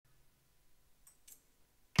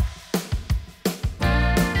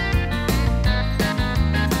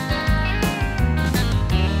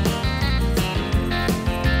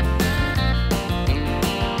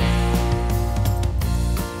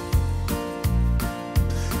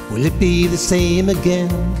Will it be the same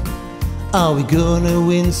again? Are we gonna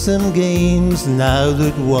win some games now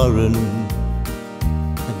that Warren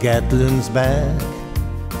Gatland's back?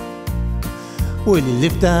 Will he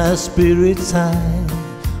lift our spirits high?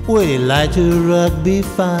 Will he light a rugby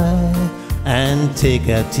fire and take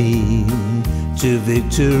our team to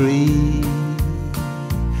victory?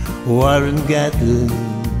 Warren Gatland,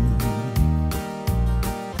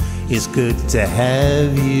 it's good to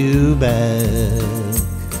have you back.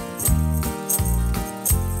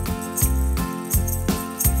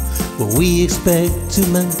 Well, we expect too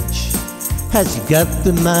much. Has he got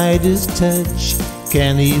the Midas touch?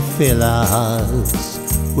 Can he fill our hearts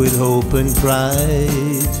with hope and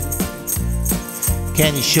pride?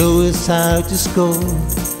 Can he show us how to score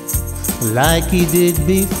like he did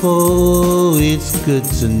before? It's good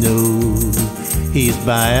to know he's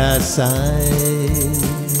by our side.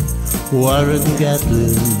 Warren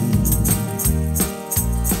Gatland,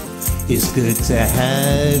 it's good to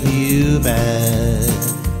have you back.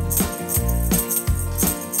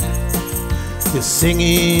 You're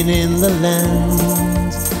singing in the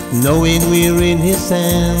land, knowing we're in his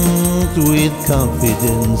hands. With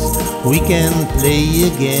confidence we can play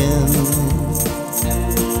again.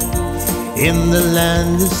 In the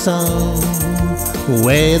land of song,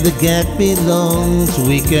 where the Gat belongs,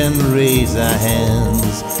 we can raise our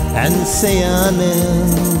hands and say amen.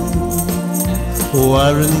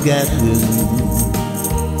 Warren Gatland,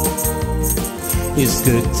 it's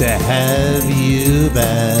good to have you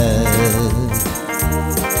back.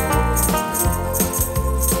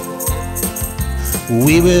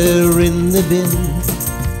 We were in the bin,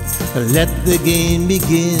 let the game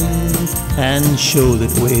begin, and show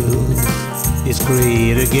that Wales is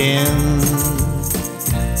great again.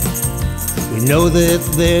 We know that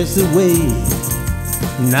there's a way,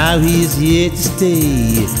 now he's here to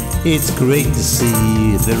stay. It's great to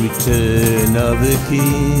see the return of the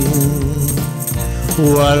king.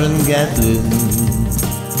 Warren Gatland,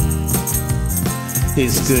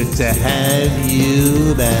 it's good to have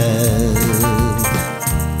you back.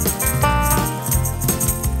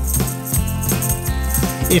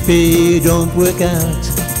 If it don't work out,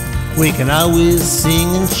 we can always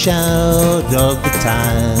sing and shout of the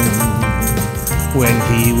time when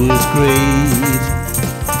he was great.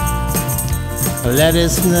 Let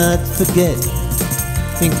us not forget,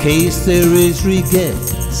 in case there is regret,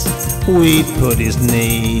 we put his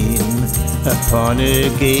name upon a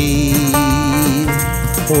gate.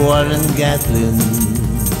 Warren Gatland,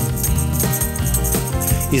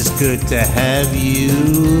 it's good to have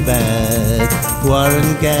you back.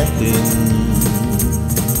 Warren Gatland,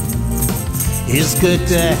 it's good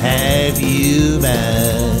to have you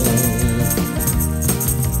back.